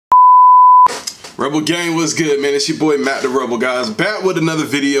Rebel Gang, what's good, man? It's your boy Matt the Rebel, guys, back with another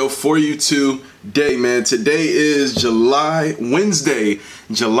video for you today, man. Today is Wednesday,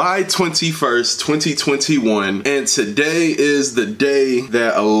 July 21st, 2021, and today is the day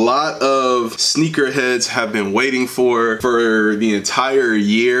that a lot of sneakerheads have been waiting for the entire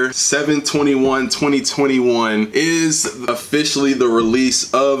year. 7/21/2021 is officially the release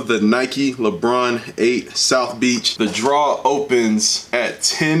of the Nike LeBron 8 South Beach. The draw opens at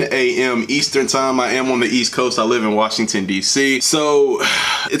 10 a.m. Eastern time. I am on the East Coast. I live in Washington, D.C. So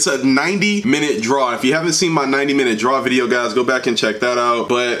it's a 90-minute draw. If you haven't seen my 90-minute draw video, guys, go back and check that out.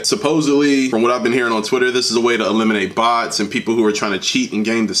 But supposedly, from what I've been hearing on Twitter, this is a way to eliminate bots and people who are trying to cheat and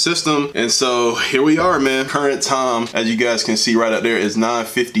game the system. And so here we are, man. Current time, as you guys can see right up there, is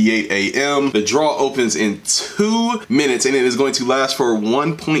 9:58 a.m. The draw opens in 2 minutes and it is going to last for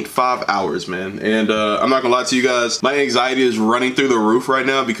 1.5 hours, man. And I'm not gonna lie to you guys, my anxiety is running through the roof right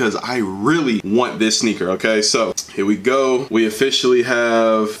now because I really want this sneaker, okay? So here we go. We officially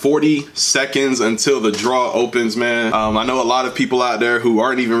have 40 seconds until the draw opens, man. I know a lot of people out there who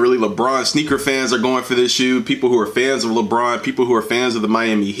aren't even really LeBron sneaker fans are going for this shoe. People who are fans of LeBron, people who are fans of the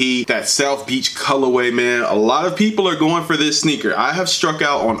Miami Heat, that South Beach colorway, man. A lot of people are going for this sneaker. I have struck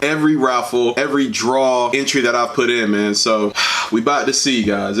out on every raffle, every draw entry that I've put in, man. So we about to see,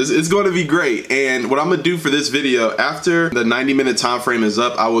 guys. It's going to be great. And what I'm gonna do for this video, after the 90-minute time frame is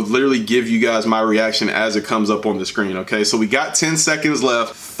up, I will literally give you guys my reaction as it comes up on the screen, okay? So we got 10 seconds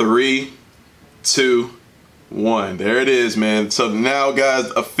left. 3, 2, 1. There it is, man. So now,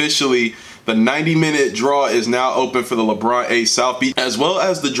 guys, officially the 90-minute draw is now open for the LeBron 8 South Beach, as well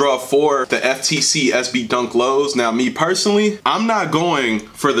as the draw for the FTC SB Dunk Lows. Now, me personally, I'm not going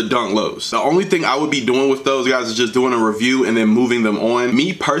for the Dunk Lows. The only thing I would be doing with those, guys, is just doing a review and then moving them on.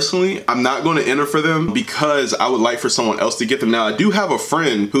 Me personally, I'm not going to enter for them because I would like for someone else to get them. Now, I do have a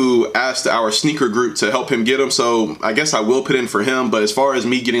friend who asked our sneaker group to help him get them, so I guess I will put in for him. But as far as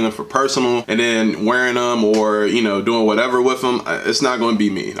me getting them for personal and then wearing them or, you know, doing whatever with them, it's not going to be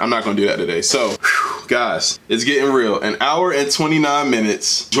me. I'm not going to do that today. So, whew, guys, it's getting real. An hour and 29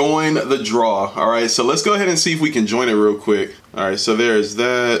 minutes. Join the draw. All right, so let's go ahead and see if we can join it real quick. All right, so there's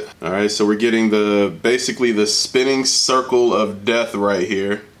that. All right, so we're getting basically the spinning circle of death right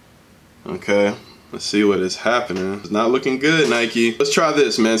here. Okay. Let's see what is happening. It's not looking good, Nike. Let's try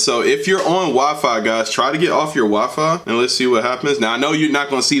this, man. So if you're on Wi-Fi, guys, try to get off your Wi-Fi and let's see what happens. Now, I know you're not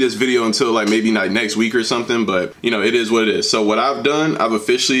gonna see this video until like maybe like next week or something, but you know, it is what it is. So what I've done, I've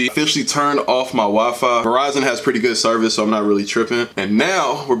officially turned off my Wi-Fi. Verizon has pretty good service, so I'm not really tripping. And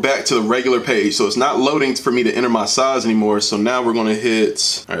now we're back to the regular page. So it's not loading for me to enter my size anymore. So now we're gonna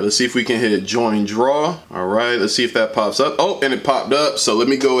hit, all right, let's see if we can hit join draw. All right, let's see if that pops up. Oh, and it popped up. So let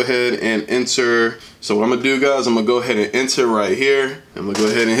me go ahead and enter. So what I'm gonna do, guys, I'm gonna go ahead and enter right here. I'm gonna go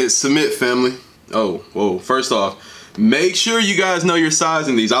ahead and hit submit, family. Oh, whoa, first off, make sure you guys know your size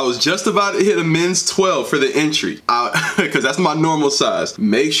in these. I was just about to hit a men's 12 for the entry, because that's my normal size.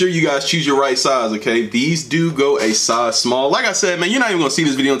 Make sure you guys choose your right size, okay? These do go a size small. Like I said, man, you're not even gonna see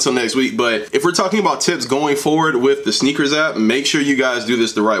this video until next week, but if we're talking about tips going forward with the SNKRS app, make sure you guys do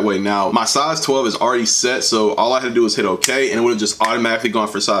this the right way. Now, my size 12 is already set, so all I had to do was hit okay, and it would have just automatically gone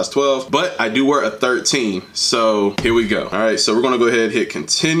for size 12, but I do wear a 13, so here we go. All right, so we're gonna go ahead and hit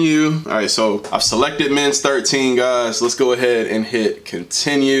continue. All right, so I've selected men's 13, guys. Let's go ahead and hit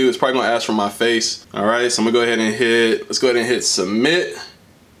continue. It's probably gonna ask for my face. All right, so I'm gonna go ahead and let's go ahead and hit submit.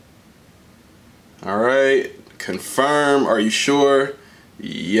 All right, confirm, are you sure?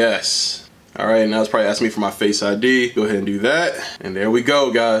 Yes. All right, now it's probably asking me for my face ID. Go ahead and do that. And there we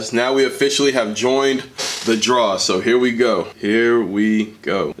go, guys. Now we officially have joined the draw. So here we go. Here we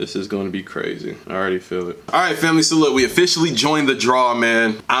go. This is going to be crazy. I already feel it. All right, family. So look, we officially joined the draw,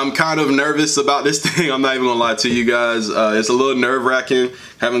 man. I'm kind of nervous about this thing. I'm not even gonna lie to you guys. It's a little nerve-wracking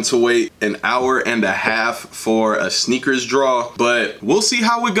having to wait an hour and a half for a SNKRS draw, but we'll see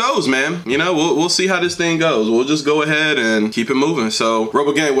how it goes, man. You know, we'll see how this thing goes. We'll just go ahead and keep it moving. So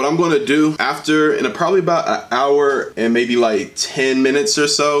Rebel Gang, what I'm gonna do after, in probably about an hour and maybe like 10 minutes or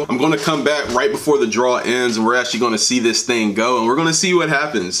so, I'm gonna come back right before the draw ends and we're actually gonna see this thing go and we're gonna see what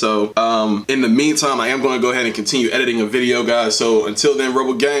happens. So in the meantime, I am gonna go ahead and continue editing a video, guys. So until then,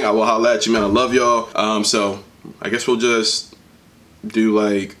 Rebel Gang, I will holla at you, man. I love y'all. So I guess we'll just do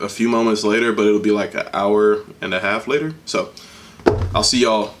like a few moments later, but it'll be like an hour and a half later. So I'll see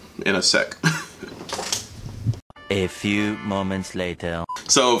y'all in a sec. A few moments later.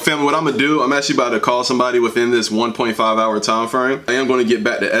 So family, what I'm gonna do, I'm actually about to call somebody within this 1.5 hour time frame. I am gonna get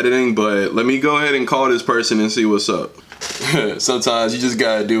back to editing, but let me go ahead and call this person and see what's up. Sometimes you just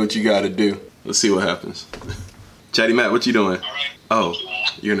gotta do what you gotta do. Let's see what happens. Chatty Matt, what you doing? All right. Oh,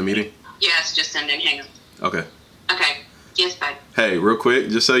 you're in a meeting? Yes, just sending. Hang on. Okay. Okay. Yes, babe. Hey, real quick,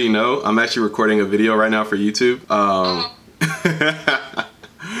 just so you know, I'm actually recording a video right now for YouTube.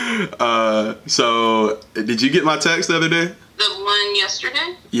 So, did you get my text the other day? The one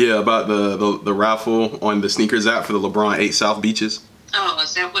yesterday? Yeah, about the raffle on the SNKRS app for the Lebron 8 South Beaches. Oh,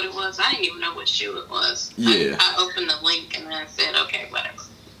 is that what it was? I didn't even know what shoe it was. Yeah. I opened the link and then I said, okay, whatever.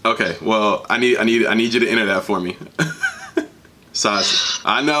 Okay, well, I need you to enter that for me. Size.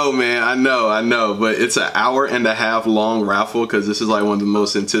 I know, man. I know, but it's an 1.5 hour long raffle because this is like one of the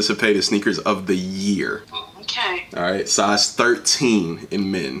most anticipated sneakers of the year. Okay. All right, size 13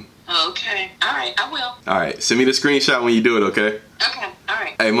 in men. Okay. All right, I will. All right, send me the screenshot when you do it, okay? Okay. All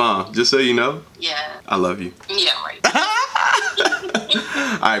right. Hey, Mom, just so you know. Yeah. I love you. Yeah, right.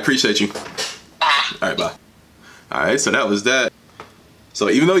 All right, appreciate you. Bye. All right, bye. All right, so that was that. So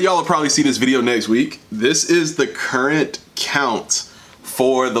even though y'all will probably see this video next week, this is the current count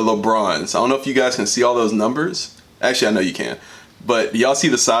for the Lebrons. I don't know if you guys can see all those numbers. Actually, I know you can. But y'all see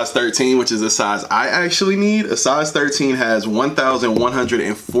the size 13, which is the size I actually need? A size 13 has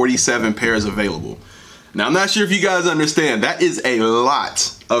 1,147 pairs available. Now, I'm not sure if you guys understand, that is a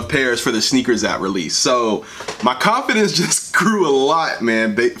lot of pairs for the SNKRS app release. So my confidence just grew a lot,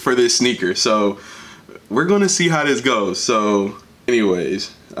 man, for this sneaker. So we're gonna see how this goes. So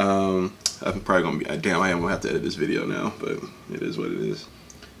anyways, I'm probably gonna be, damn, I am gonna have to edit this video now, but it is what it is.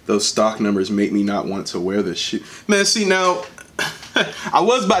 Those stock numbers make me not want to wear this shoe. Man, see now, I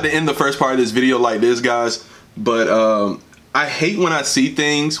was about to end the first part of this video like this, guys, but I hate when I see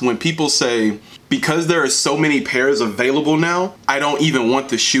things when people say, because there are so many pairs available now, I don't even want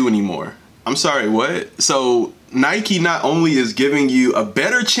the shoe anymore. I'm sorry, what? So Nike not only is giving you a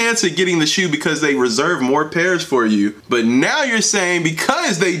better chance at getting the shoe because they reserve more pairs for you, but now you're saying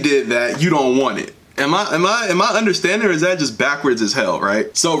because they did that, you don't want it. Am I understanding, or is that just backwards as hell,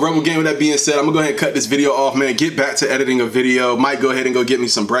 right? So Rebel Gang, with that being said, I'm gonna go ahead and cut this video off, man. Get back to editing a video. Might go ahead and go get me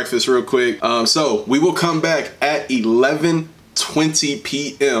some breakfast real quick. So we will come back at 11:20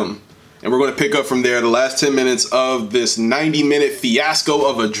 p.m. and we're gonna pick up from there the last 10 minutes of this 90-minute fiasco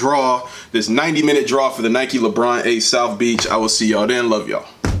of a draw, this 90-minute draw for the Nike LeBron 8 South Beach. I will see y'all then. Love y'all.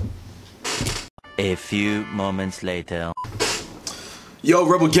 A few moments later. Yo,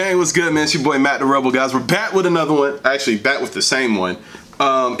 Rebel Gang, what's good, man? It's your boy Matt the Rebel, guys. We're back with another one. Actually, back with the same one.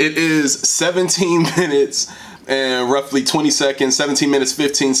 It is 17 minutes and roughly 20 seconds, 17 minutes,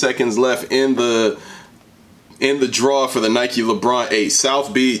 15 seconds left in the draw for the Nike LeBron 8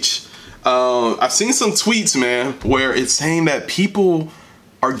 South Beach. I've seen some tweets, man, where it's saying that people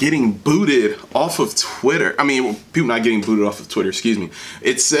are getting booted off of Twitter. I mean, people not getting booted off of Twitter, excuse me.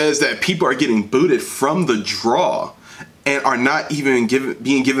 It says that people are getting booted from the draw and are not even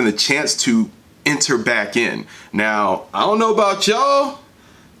being given the chance to enter back in. Now, I don't know about y'all,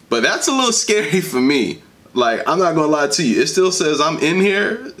 but that's a little scary for me. Like, I'm not gonna lie to you. It still says I'm in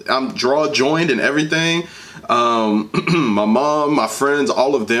here. I'm draw joined and everything. My mom, my friends,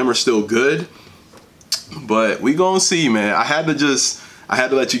 all of them are still good. But we gonna see, man. I had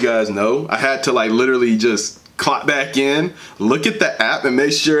to let you guys know. I had to like literally just clock back in, look at the app and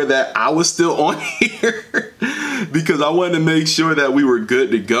make sure that I was still on here because I wanted to make sure that we were good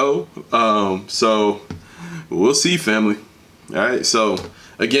to go. So we'll see, family. All right, so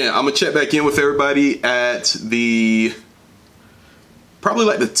again, I'm gonna check back in with everybody at the probably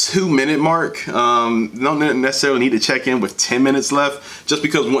like the 2-minute mark. Don't necessarily need to check in with 10 minutes left just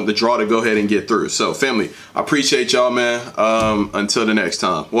because we want the draw to go ahead and get through. So family, I appreciate y'all, man. Until the next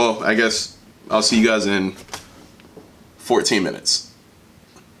time. Well, I guess I'll see you guys in 14 minutes.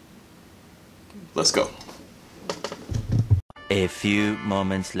 Let's go. A few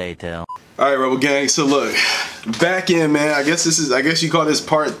moments later. All right, Rebel Gang. So look, back in, man. I guess you call this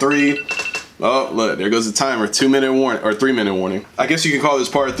part 3. Oh, look, there goes the timer. 2-minute warning or 3-minute warning. I guess you can call this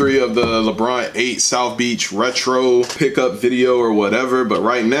part 3 of the LeBron 8 South Beach retro pickup video or whatever. But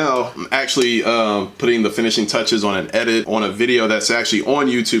right now, I'm actually putting the finishing touches on an edit on a video that's actually on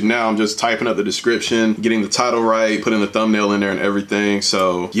YouTube now. I'm just typing up the description, getting the title right, putting the thumbnail in there and everything.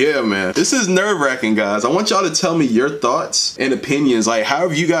 So yeah, man, this is nerve-wracking, guys. I want y'all to tell me your thoughts and opinions. Like, how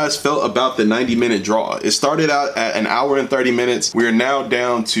have you guys felt about the 90-minute draw? It started out at 1 hour and 30 minutes. We are now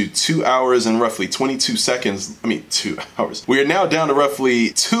down to 2 hours and roughly 22 seconds. I mean, 2 hours. We are now down to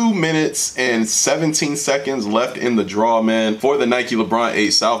roughly 2 minutes and 17 seconds left in the draw, man, for the Nike LeBron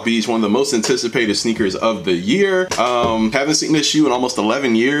 8 South Beach, one of the most anticipated sneakers of the year. Haven't seen this shoe in almost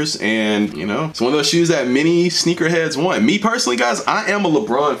 11 years, and you know, it's one of those shoes that many sneakerheads want. Me personally, guys, I am a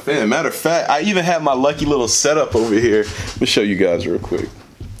LeBron fan. Matter of fact, I even have my lucky little setup over here. Let me show you guys real quick.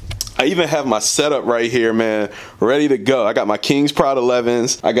 I even have my setup right here, man, ready to go. I got my Kings Pride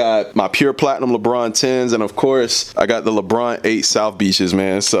 11s. I got my pure platinum LeBron 10s. And of course, I got the LeBron 8 South Beaches,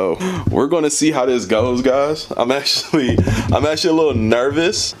 man. So we're going to see how this goes, guys. I'm actually a little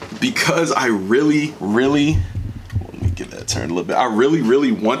nervous because I really, let me get that turned a little bit. I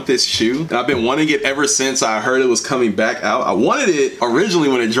really want this shoe. And I've been wanting it ever since I heard it was coming back out. I wanted it originally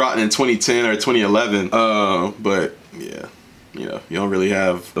when it dropped in 2010 or 2011. But yeah, you know, you don't really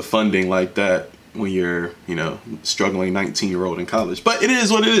have the funding like that when you're, you know, struggling 19-year-old in college. But it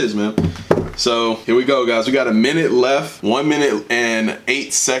is what it is, man. So here we go, guys. We got a minute left, 1 minute and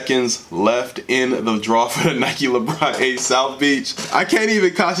 8 seconds left in the draw for the Nike LeBron 8 South Beach. I can't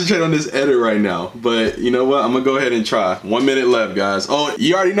even concentrate on this edit right now, but you know what? I'm gonna go ahead and try. 1 minute left, guys. Oh,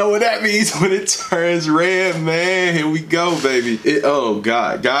 you already know what that means when it turns red, man. Here we go, baby. Oh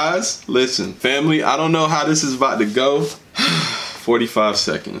God, guys, listen, family, I don't know how this is about to go. 45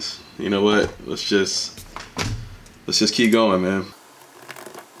 seconds. You know what? Let's just keep going, man.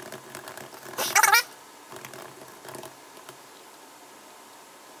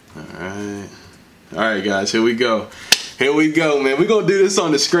 All right, guys, here we go. Here we go, man. We're gonna do this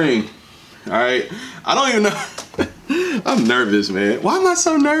on the screen. All right. I don't even know. I'm nervous, man. Why am I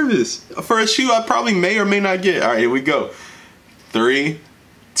so nervous? For a shoe I probably may or may not get. All right, here we go. 3,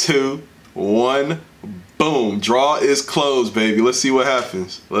 2, 1. Boom. Draw is closed, baby. Let's see what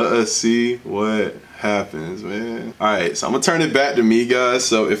happens. Let us see what happens, man. All right, so I'm gonna turn it back to me, guys.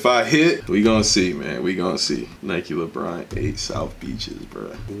 So if I hit, we gonna see, man. We gonna see. Nike LeBron 8 South Beaches,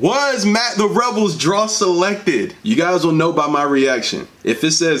 bro. Was Matt the Rebels draw selected? You guys will know by my reaction. If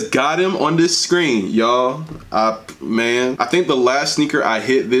it says got him on this screen, y'all, man, I think the last sneaker I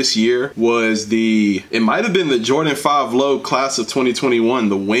hit this year was it might have been the Jordan 5 Low class of 2021,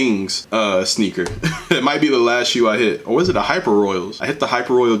 the Wings sneaker. It might be the last shoe I hit. Or was it a Hyper Royals? I hit the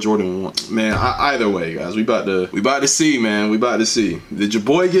Hyper Royal Jordan 1. Man, either way, guys, we about to see, man. We about to see. Did your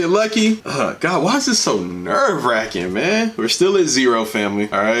boy get lucky? God, why is this so nerve-wracking, man? We're still at 0, family.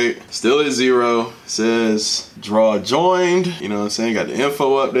 All right, still at 0. It says draw joined. You know what I'm saying? Got the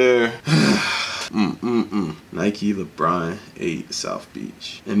info up there. Nike LeBron 8 South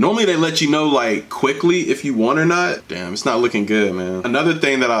Beach. And normally they let you know like quickly if you want or not. Damn, it's not looking good, man. Another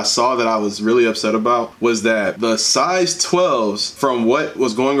thing that I saw that I was really upset about was that the size 12s, from what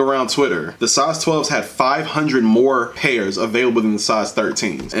was going around Twitter, the size 12s had 500 more pairs available than the size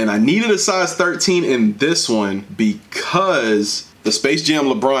 13s. And I needed a size 13 in this one because the Space Jam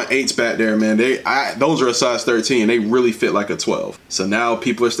LeBron 8s back there, man, those are a size 13. They really fit like a 12. So now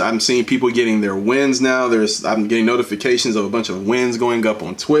I'm seeing people getting their wins now. I'm getting notifications of a bunch of wins going up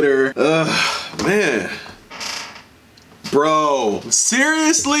on Twitter. Man. Bro,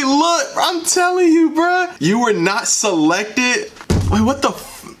 seriously, look, I'm telling you, bro. You were not selected. Wait, what the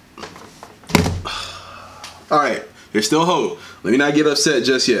All right, there's still hope. Let me not get upset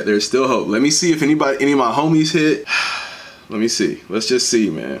just yet. There's still hope. Let me see if any of my homies hit. Let me see. Let's just see,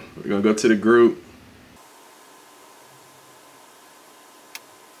 man. We're gonna go to the group.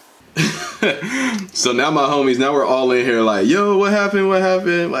 So now my homies, now we're all in here like, yo, what happened? What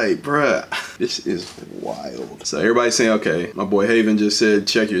happened? Like, bruh, this is wild. So everybody's saying, okay, my boy Haven just said,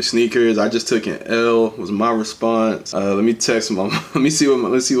 check your sneakers. I just took an L, was my response. Let me text my mom. Let's see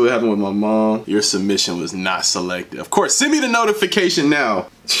what happened with my mom. Your submission was not selected. Of course, send me the notification now.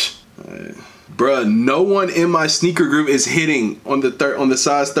 Bruh, no one in my sneaker group is hitting on the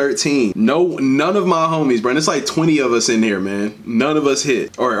size 13. None of my homies, bro. And it's like 20 of us in here, man. None of us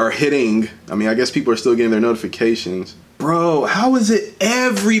hit or are hitting. I mean, I guess people are still getting their notifications. Bro, how is it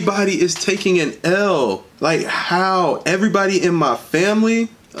everybody is taking an L? Like, how? Everybody in my family?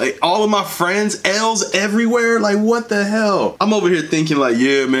 Like, all of my friends, L's everywhere? Like, what the hell? I'm over here thinking like,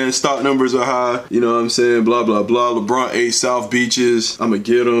 yeah, man, stock numbers are high. You know what I'm saying? Blah, blah, blah. LeBron 8 South Beaches. I'ma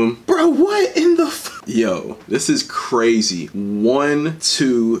get them. Bro, what in the Yo, this is crazy. 1,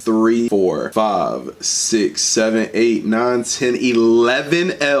 2, 3, 4, 5, 6, 7, 8, 9, 10,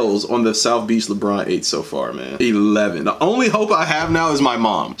 11 L's on the South Beach LeBron 8 so far, man. 11. The only hope I have now is my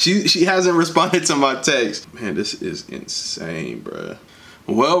mom. She hasn't responded to my text. Man, this is insane, bruh.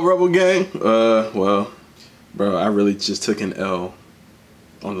 Well, Rebel Gang, well, bro, I really just took an L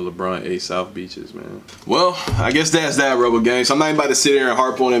on the LeBron 8 South Beaches, man. Well, I guess that's that, Rebel Gang. So I'm not even about to sit here and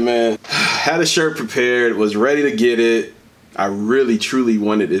harp on it, man. Had a shirt prepared, was ready to get it. I really, truly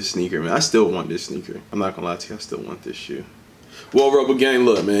wanted this sneaker, man. I still want this sneaker. I'm not gonna lie to you, I still want this shoe. Well, Rebel Gang,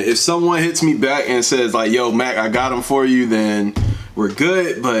 look, man, if someone hits me back and says like, yo, Mac, I got them for you, then we're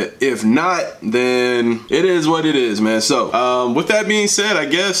good. But if not, then it is what it is, man. So with that being said, I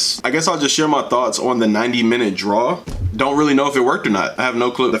guess I'll just share my thoughts on the 90-minute draw. don't really know if it worked or not. I have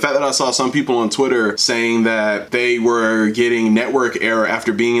no clue. The fact that I saw some people on Twitter saying that they were getting network error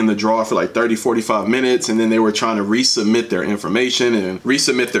after being in the draw for like 30, 45 minutes, and then they were trying to resubmit their information and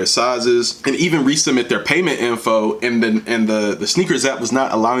resubmit their sizes and even resubmit their payment info, and the SNKRS app was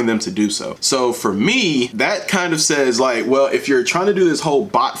not allowing them to do so. So for me, that kind of says like, well, if you're trying to do this whole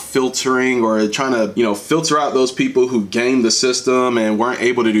bot filtering or trying to, you know, filter out those people who game the system and weren't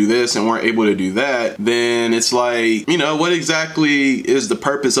able to do this and weren't able to do that, then it's like, you know, what exactly is the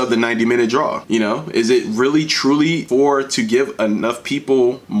purpose of the 90-minute draw? You know, is it really truly to give enough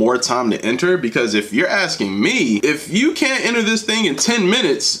people more time to enter? Because if you're asking me, if you can't enter this thing in 10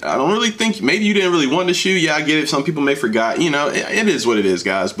 minutes, I don't really think, maybe you didn't really want the shoe. Yeah, I get it. Some people may forgot, you know, it is what it is,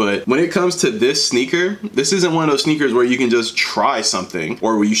 guys. But when it comes to this sneaker, this isn't one of those sneakers where you can just try something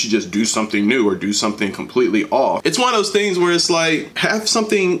or where you should just do something new or do something completely off. It's one of those things where it's like, have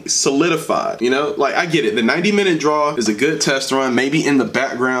something solidified, you know? Like, I get it. The 90-minute draw is a good test run. Maybe in the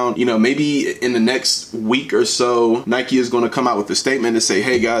background, you know, maybe in the next week or so, Nike is going to come out with a statement to say,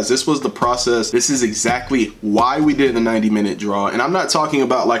 hey guys, this was the process. This is exactly why we did the 90-minute draw. And I'm not talking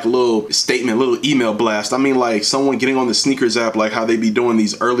about like a little statement, little email blast. I mean like someone getting on the SNKRS app, like how they be doing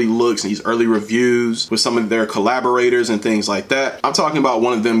these early looks and these early reviews with some of their collaborators and things like that. I'm talking about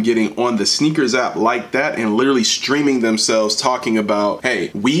one of them getting on the SNKRS app like that and literally streaming themselves talking about,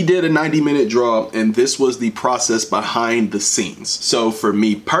 hey, we did a 90-minute draw and this was the process behind the scenes. So for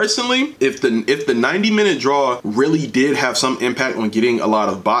me personally, if the 90-minute draw really did have some impact on getting a lot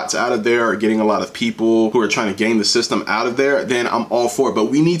of bots out of there or getting a lot of people who are trying to game the system out of there, then I'm all for it. But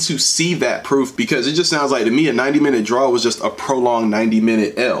we need to see that proof, because it just sounds like to me a 90-minute draw was just a prolonged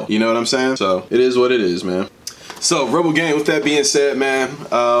 90-minute L. You know what I'm saying? So it is what it is, man. So Rebel Gang, with that being said, man,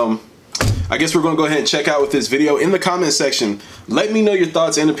 I guess we're gonna go ahead and check out with this video. In the comment section, let me know your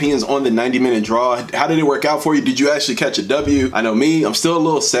thoughts and opinions on the 90-minute draw. How did it work out for you? Did you actually catch a W? I know me, I'm still a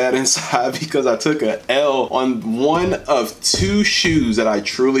little sad inside because I took a L on one of two shoes that I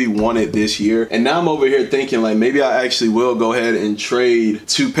truly wanted this year. And now I'm over here thinking like, maybe I actually will go ahead and trade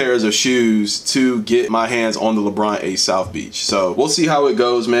 2 pairs of shoes to get my hands on the Lebron 8 South Beach. So we'll see how it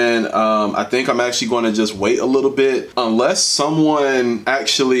goes, man. I think I'm actually gonna just wait a little bit, unless someone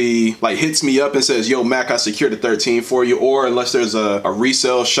actually like hits me up and says, yo Mac, I secured a 13 for you, or unless there's a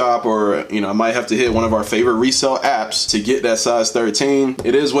resale shop, or you know, I might have to hit one of our favorite resale apps to get that size 13.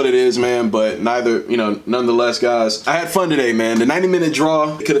 It is what it is, man. But nonetheless, guys, I had fun today, man. The 90-minute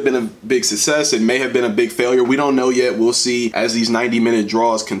draw, it could have been a big success. It may have been a big failure. We don't know yet. We'll see as these 90-minute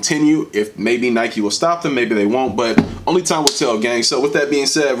draws continue. If maybe Nike will stop them, maybe they won't, but only time will tell, gang. So with that being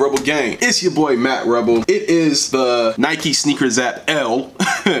said, Rebel Gang, it's your boy Matt Rebel. It is the Nike SNKRS app L.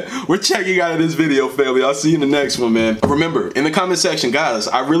 We're checking out of this video, family. I'll see you in the next one, man. Remember, in the comment section, guys,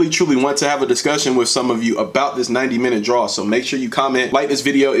 I really truly want to have a discussion with some of you about this 90-minute draw. So make sure you comment, like this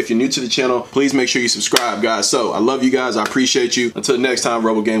video. If you're new to the channel, please make sure you subscribe, guys. So I love you guys. I appreciate you. Until next time,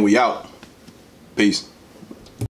 Rebel Gang, we out. Peace.